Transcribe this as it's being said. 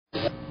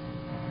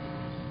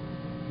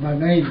My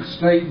name is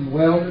Stayton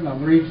Weldon.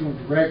 I'm Regional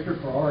Director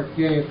for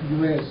RKF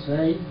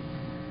USA.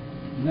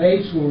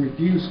 NAIS will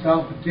reduce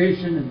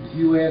competition in the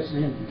U.S.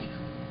 industry.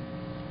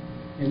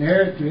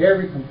 Inherent to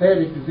every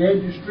competitive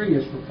industry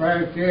is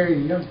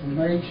proprietary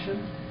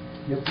information.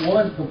 If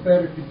one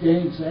competitor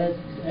gains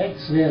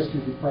access to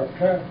the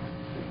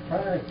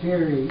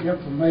proprietary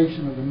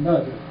information of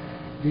another,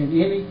 then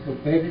any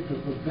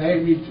competitive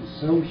advantage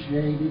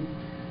associated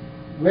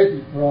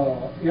with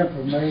the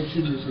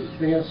information is at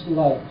best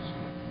lost.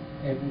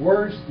 At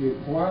worst, the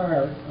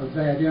acquirer of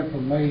that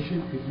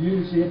information could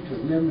use it to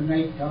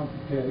eliminate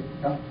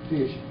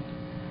competition.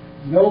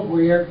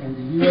 Nowhere in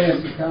the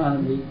U.S.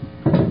 economy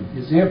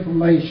is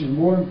information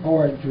more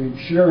important to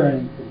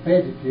ensuring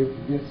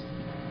competitiveness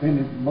than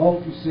in the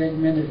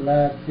multi-segmented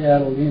live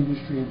cattle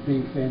industry and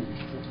beef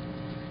industry.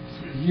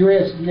 The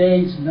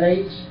USDA's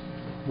NAIS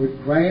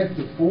would grant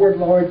the 4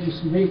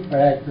 largest meat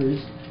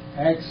packers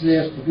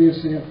access to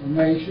this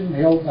information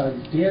held by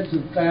the tens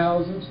of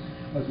thousands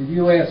of the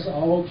U.S.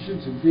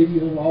 auctions and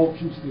video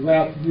auctions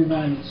throughout the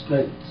United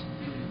States.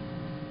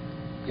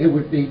 It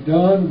would be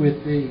done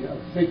with the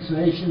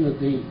fixation of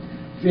the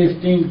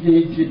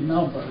 15-digit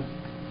number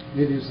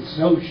that is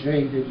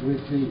associated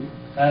with the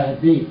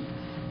ID.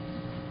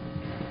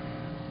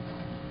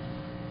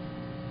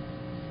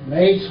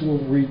 NAIS will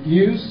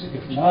reduce,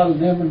 if not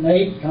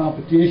eliminate,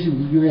 competition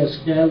in the U.S.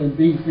 cattle and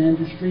beef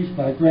industries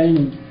by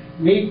granting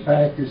meat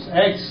packers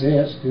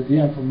access to the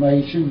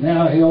information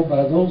now held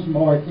by those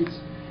markets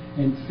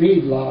and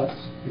feedlots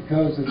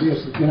because of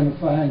this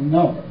identifying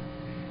number.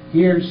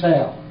 Here's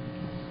how.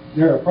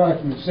 There are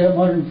approximately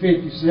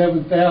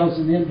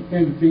 757,000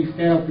 independent beef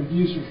cattle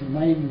producers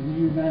remaining in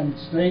the United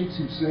States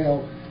who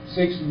sell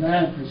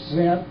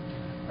 69%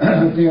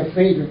 of their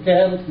feeder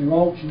cattle through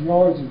auction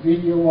yards and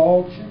video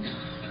auctions.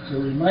 The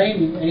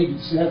remaining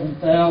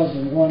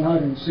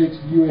 87,106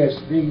 U.S.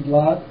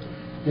 feedlots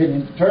that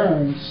in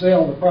turn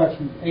sell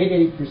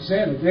approximately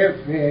 88% of their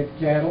fed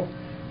cattle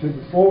to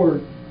the 4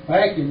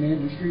 packing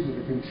industries that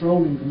are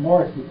controlling the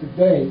market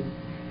today.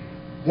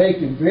 They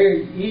can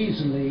very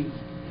easily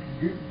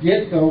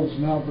get those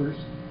numbers.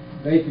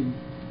 They can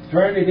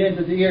turn it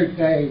into the ear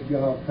tag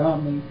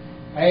company,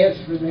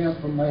 ask for the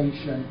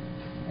information,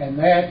 and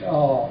that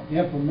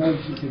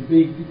information can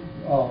be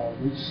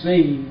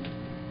received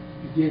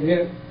to get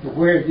it to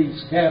where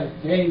these cattle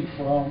came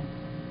from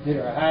that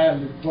are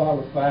highly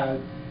qualified.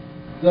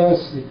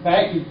 Thus, the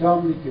packing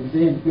company can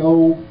then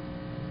go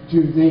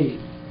to the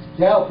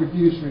cow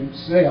producer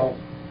himself,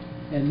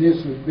 and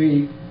this would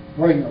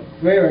bring a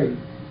very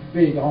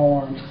big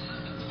harm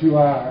to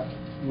our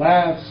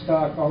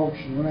livestock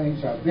auction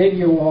range, our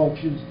video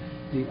auctions,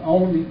 the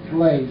only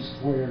place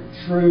where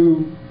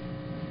true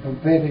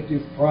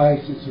competitive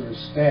prices are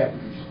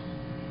established.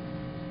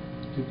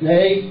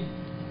 Today,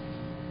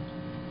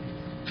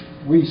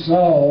 we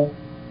saw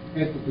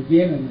at the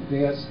beginning of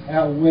this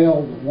how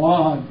well the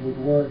wand would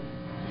work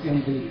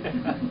in the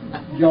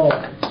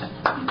yards.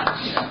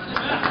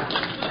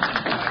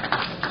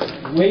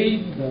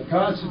 The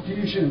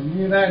Constitution of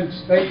the United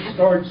States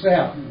starts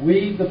out,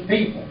 we the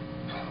people.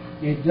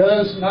 It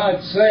does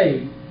not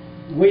say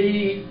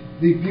we,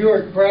 the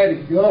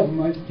bureaucratic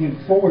government, can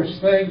force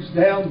things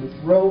down the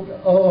throat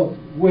of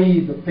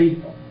we the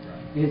people.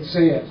 It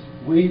says,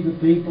 we the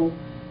people.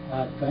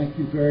 I thank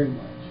you very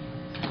much.